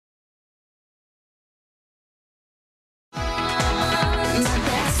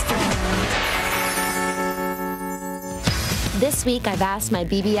This week, I've asked my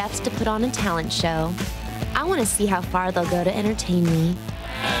BBFs to put on a talent show. I want to see how far they'll go to entertain me.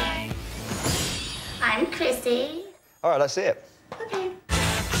 I'm Chrissy. All right, let's see it. Okay.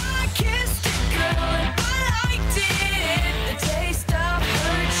 I kissed a girl and I liked it. The taste of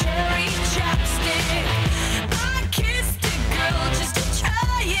her cherry chapstick. I kissed a girl just to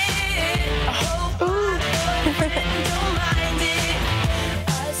try it. I hope my boyfriend don't mind it.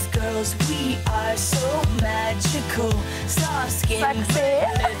 Us girls, we are so magical. Soft skin,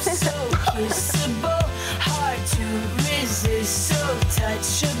 lips so kissable. Hard to resist, so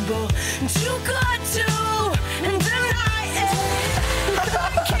touchable. Too good to deny it. I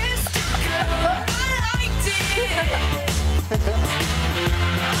kissed a girl, I liked it.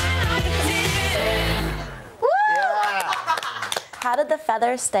 I liked it. Yeah. How did the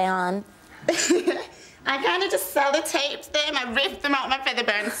feathers stay on? I kind of just sellotaped them. I ripped them out my feather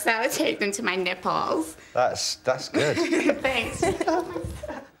boa and sellotaped them to my nipples. That's good. Thanks.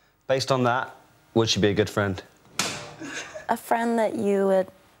 Based on that, would she be a good friend? A friend that you would,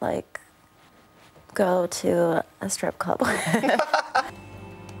 like, go to a strip club with.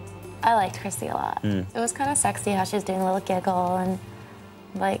 I liked Chrissy a lot. It was kind of sexy how she was doing a little giggle and,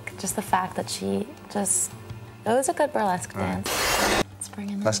 like, just the fact that she just... It was a good burlesque dance. Let's bring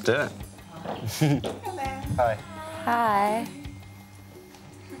him in. Let's do it. Hi. Hi.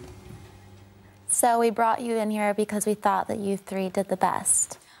 So we brought you in here because we thought that you three did the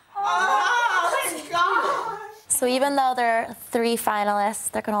best. Oh, my God. So even though there are 3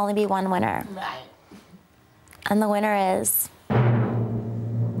 finalists, there can only be 1 winner. Right. And the winner is...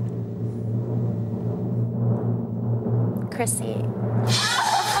 Chrissy.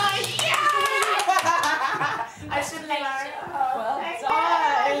 Oh, yeah! I should make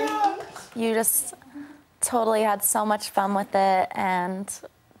You just totally had so much fun with it, and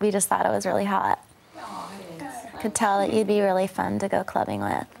we just thought it was really hot. Could tell that you'd be really fun to go clubbing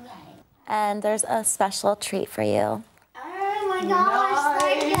with. And there's a special treat for you. Oh my gosh,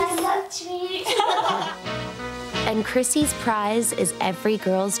 thank you, I love treats. And Chrissy's prize is every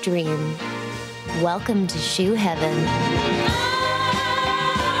girl's dream. Welcome to Shoe Heaven.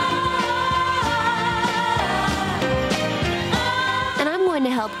 And I'm going to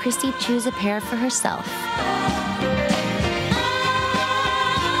help Chrissy choose a pair for herself.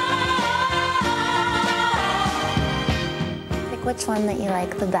 Pick which one that you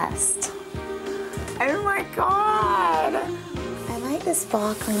like the best. Oh my God. I like the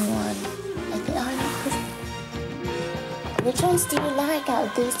sparkling one. I think I like this. Which ones do you like out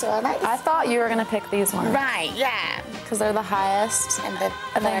of these two? I thought you were gonna pick these ones. Right, yeah. Because they're the highest, And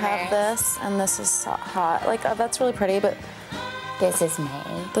and they have this, and this is so hot. Like, that's really pretty, but This is me.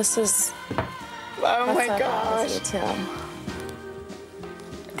 this is... Oh my that's gosh. you too.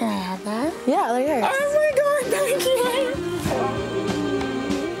 Can I have that? Yeah, they're yours. Oh my God, thank you.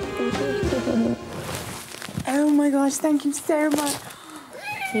 Oh my gosh, thank you so much.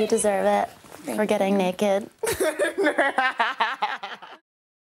 You deserve it for getting naked.